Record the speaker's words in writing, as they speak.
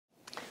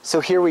So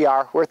here we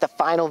are, we're at the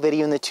final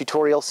video in the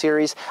tutorial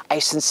series. I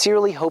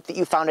sincerely hope that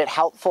you found it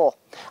helpful.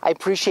 I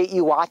appreciate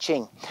you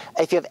watching.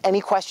 If you have any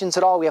questions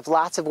at all, we have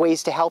lots of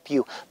ways to help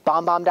you.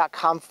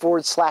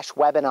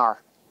 BombBomb.com/webinar.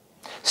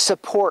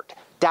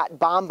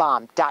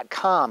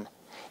 Support.bombbomb.com.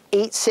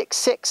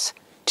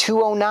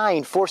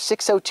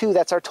 866-209-4602.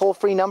 That's our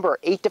toll-free number,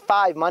 8 to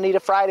 5, Monday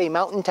to Friday,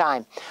 Mountain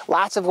Time.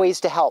 Lots of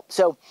ways to help.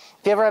 So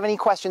if you ever have any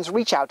questions,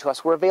 reach out to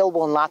us. We're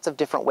available in lots of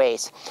different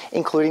ways,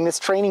 including this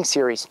training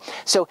series.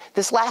 So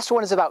this last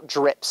one is about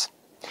drips.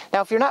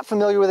 Now, if you're not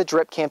familiar with a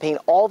drip campaign,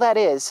 all that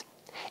is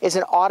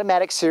an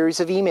automatic series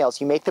of emails.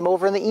 You make them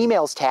over in the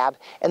emails tab,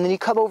 and then you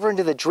come over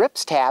into the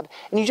drips tab,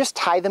 and you just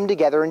tie them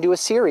together into a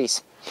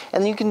series.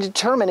 And then you can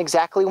determine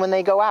exactly when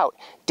they go out.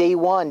 Day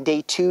 1,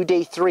 day 2,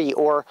 day 3,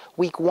 or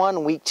week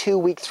 1, week 2,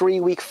 week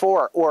 3, week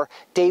 4, or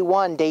day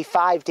 1, day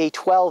 5, day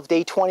 12,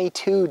 day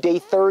 22, day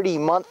 30,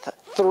 month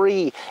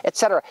 3,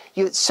 etc.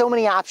 You have so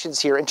many options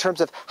here in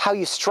terms of how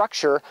you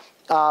structure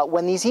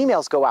when these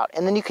emails go out.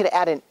 And then you could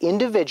add an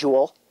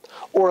individual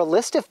or a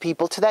list of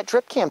people to that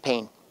drip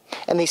campaign.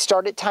 And they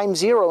start at time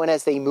 0, and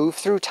as they move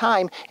through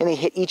time and they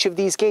hit each of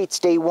these gates,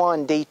 day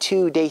 1, day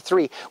 2, day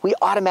 3, we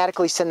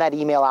automatically send that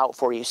email out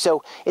for you.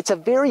 So it's a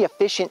very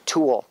efficient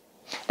tool.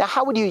 Now,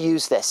 how would you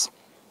use this?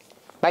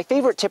 My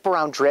favorite tip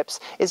around drips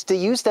is to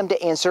use them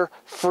to answer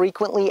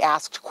frequently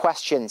asked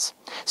questions.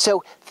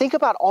 So think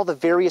about all the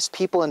various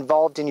people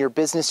involved in your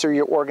business or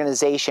your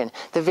organization,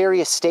 the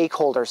various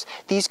stakeholders.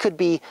 These could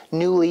be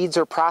new leads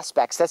or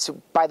prospects. That's,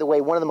 by the way,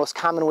 one of the most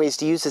common ways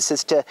to use this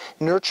is to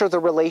nurture the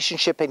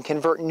relationship and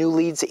convert new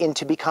leads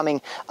into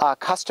becoming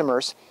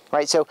customers.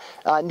 Right, so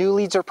new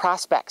leads or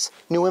prospects,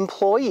 new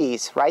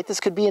employees, right? This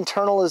could be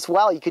internal as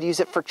well. You could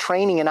use it for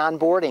training and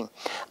onboarding.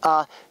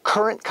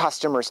 Current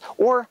customers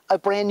or a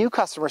brand new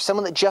customer,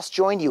 someone that just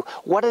joined you.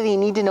 What do they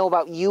need to know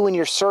about you and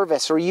your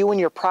service, or you and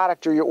your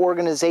product or your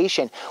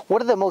organization?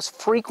 What are the most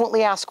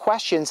frequently asked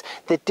questions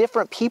that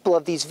different people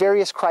of these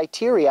various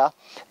criteria,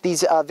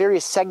 these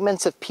various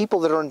segments of people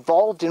that are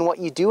involved in what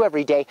you do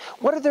every day,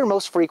 what are their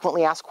most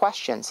frequently asked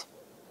questions?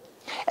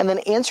 And then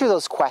answer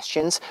those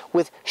questions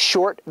with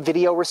short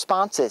video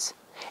responses,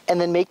 and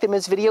then make them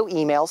as video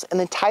emails, and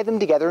then tie them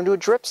together into a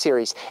drip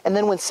series. And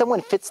then when someone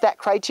fits that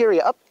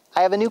criteria, oh,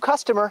 I have a new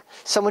customer,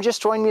 someone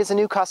just joined me as a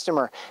new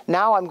customer.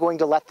 Now I'm going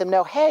to let them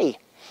know, hey,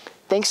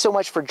 thanks so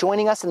much for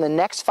joining us. In the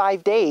next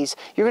 5 days,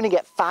 you're going to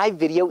get 5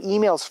 video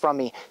emails from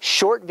me.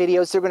 Short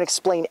videos. They're going to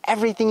explain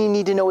everything you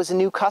need to know as a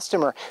new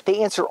customer.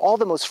 They answer all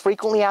the most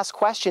frequently asked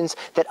questions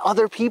that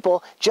other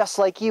people just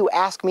like you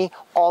ask me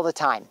all the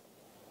time.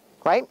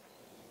 Right?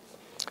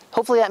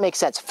 Hopefully that makes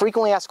sense.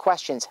 Frequently asked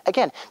questions.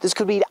 Again, this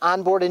could be to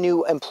onboard a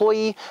new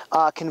employee,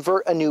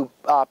 convert a new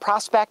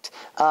prospect,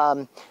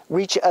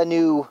 reach a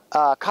new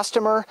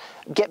customer,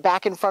 get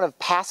back in front of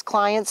past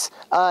clients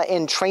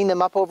and train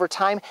them up over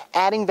time.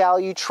 Adding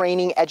value,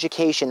 training,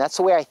 education. That's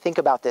the way I think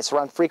about this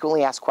around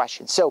frequently asked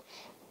questions. So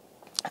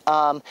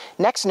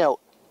next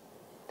note.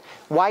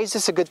 Why is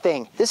this a good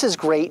thing? This is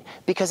great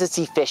because it's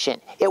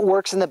efficient. It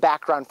works in the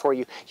background for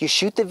you. You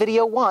shoot the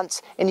video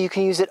once and you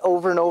can use it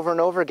over and over and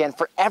over again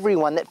for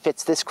everyone that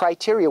fits this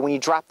criteria when you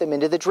drop them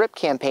into the drip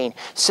campaign.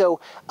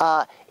 So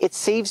it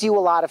saves you a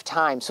lot of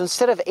time. So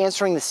instead of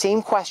answering the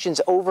same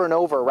questions over and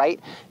over, right?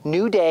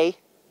 New day,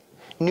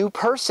 new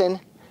person,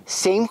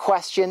 same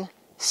question,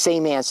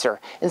 same answer.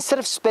 Instead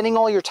of spending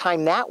all your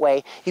time that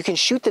way, you can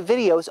shoot the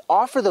videos,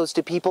 offer those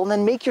to people, and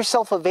then make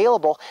yourself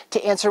available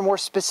to answer more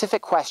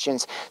specific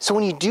questions. So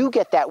when you do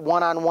get that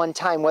one-on-one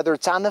time, whether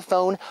it's on the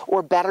phone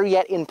or better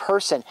yet in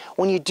person,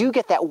 when you do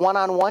get that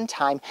one-on-one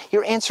time,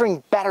 you're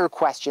answering better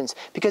questions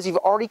because you've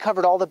already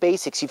covered all the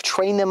basics. You've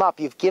trained them up.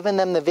 You've given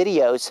them the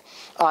videos.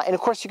 And of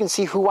course, you can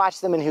see who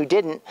watched them and who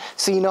didn't,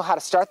 so you know how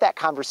to start that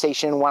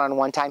conversation in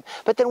one-on-one time.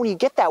 But then when you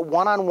get that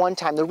one-on-one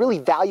time, the really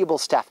valuable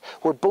stuff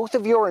where both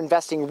of you are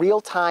investing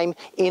real time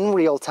in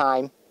real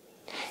time,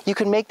 you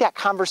can make that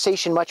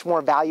conversation much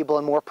more valuable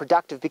and more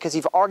productive because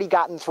you've already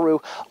gotten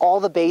through all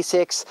the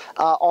basics,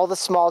 all the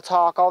small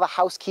talk, all the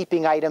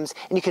housekeeping items,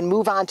 and you can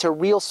move on to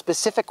real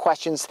specific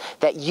questions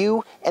that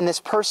you and this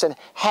person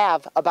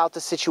have about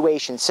the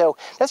situation. So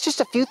that's just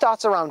a few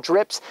thoughts around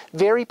drips.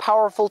 Very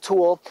powerful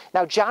tool.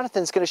 Now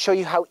Jonathan's going to show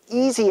you how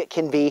easy it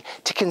can be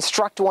to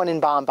construct one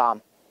in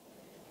BombBomb.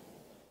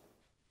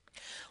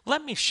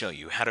 Let me show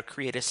you how to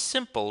create a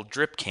simple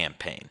drip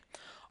campaign.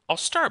 I'll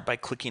start by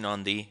clicking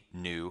on the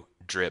New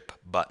Drip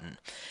button.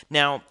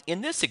 Now, in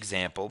this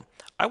example,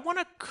 I want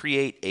to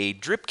create a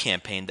drip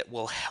campaign that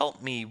will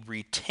help me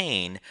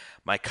retain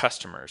my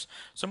customers.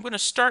 So I'm going to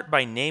start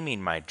by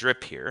naming my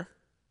drip here.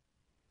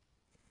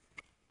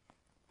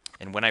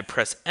 And when I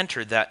press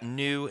enter, that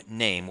new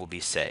name will be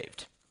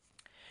saved.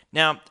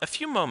 Now, a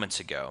few moments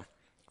ago,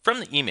 from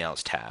the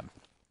Emails tab,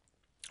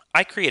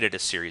 I created a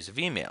series of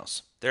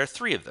emails. There are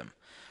 3 of them.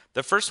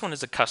 The first one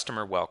is a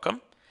customer welcome.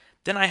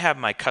 Then I have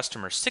my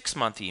customer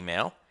 6-month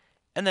email,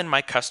 and then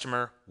my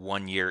customer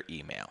 1-year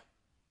email.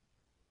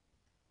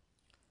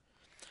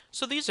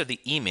 So these are the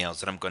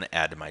emails that I'm going to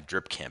add to my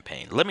drip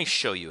campaign. Let me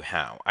show you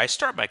how. I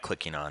start by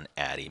clicking on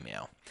Add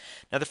Email.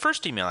 Now the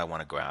first email I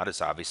want to go out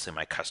is obviously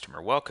my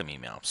customer welcome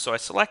email. So I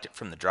select it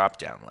from the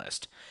drop-down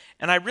list.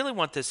 And I really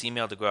want this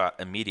email to go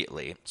out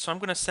immediately. So I'm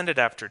going to send it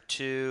after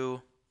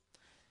 2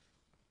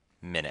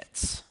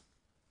 minutes.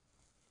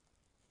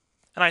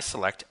 And I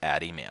select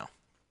Add Email.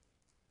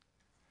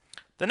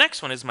 The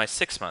next one is my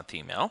 6-month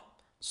email.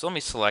 So let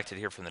me select it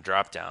here from the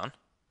drop-down.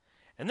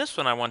 And this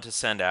one I want to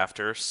send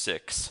after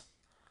 6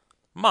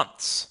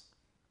 months.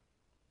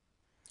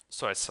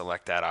 So I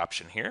select that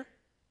option here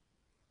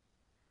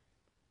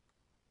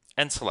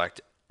and select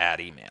Add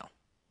Email.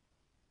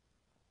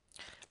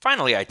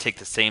 Finally, I take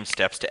the same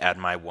steps to add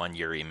my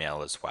 1-year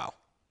email as well.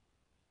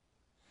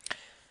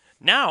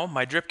 Now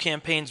my drip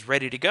campaign's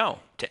ready to go.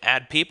 To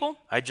add people,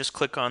 I just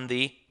click on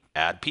the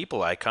Add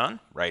People icon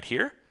right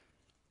here,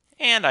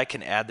 and I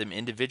can add them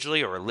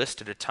individually or a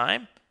list at a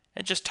time,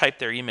 and just type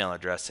their email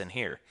address in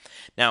here.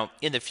 Now,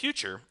 in the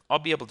future, I'll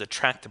be able to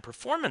track the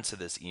performance of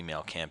this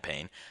email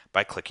campaign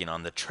by clicking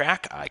on the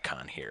track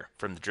icon here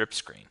from the drip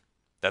screen.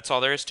 That's all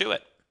there is to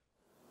it.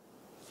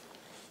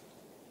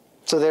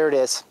 So there it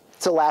is.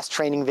 It's the last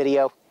training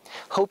video.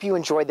 Hope you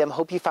enjoyed them.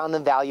 Hope you found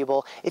them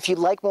valuable. If you'd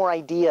like more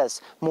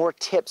ideas, more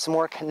tips,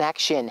 more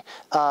connection,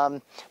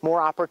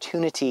 more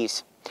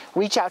opportunities,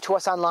 reach out to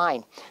us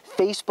online.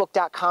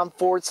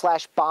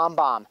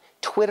 Facebook.com/BombBomb.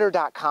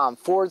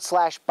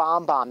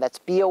 Twitter.com/BombBomb. That's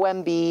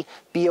B-O-M-B,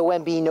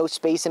 B-O-M-B, no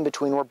space in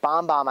between. We're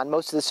BombBomb on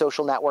most of the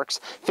social networks.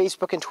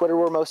 Facebook and Twitter,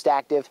 we're most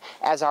active,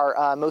 as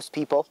are most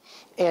people.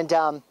 And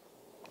we're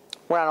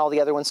on all the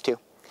other ones too.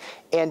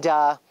 And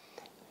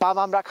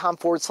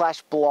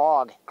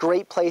BombBomb.com/blog.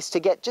 Great place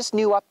to get just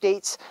new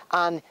updates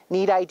on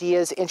neat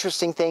ideas,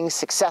 interesting things,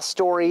 success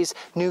stories,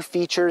 new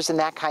features, and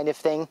that kind of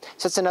thing.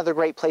 So it's another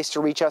great place to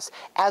reach us.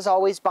 As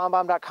always,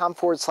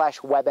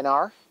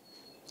 BombBomb.com/webinar.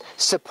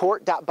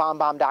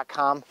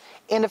 Support.bombbomb.com,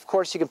 and of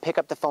course you can pick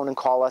up the phone and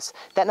call us.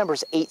 That number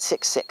is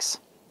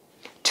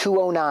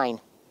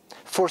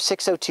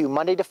 866-209-4602,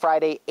 Monday to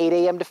Friday, 8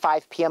 a.m. to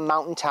 5 p.m.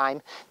 Mountain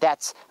Time.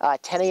 That's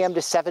 10 a.m.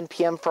 to 7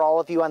 p.m. for all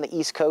of you on the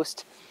East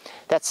Coast.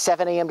 That's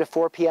 7 a.m. to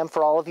 4 p.m.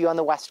 for all of you on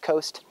the West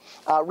Coast.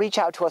 Reach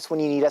out to us when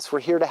you need us. We're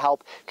here to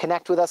help.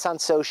 Connect with us on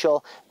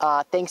social.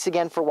 Thanks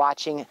again for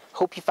watching.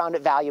 Hope you found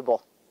it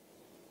valuable.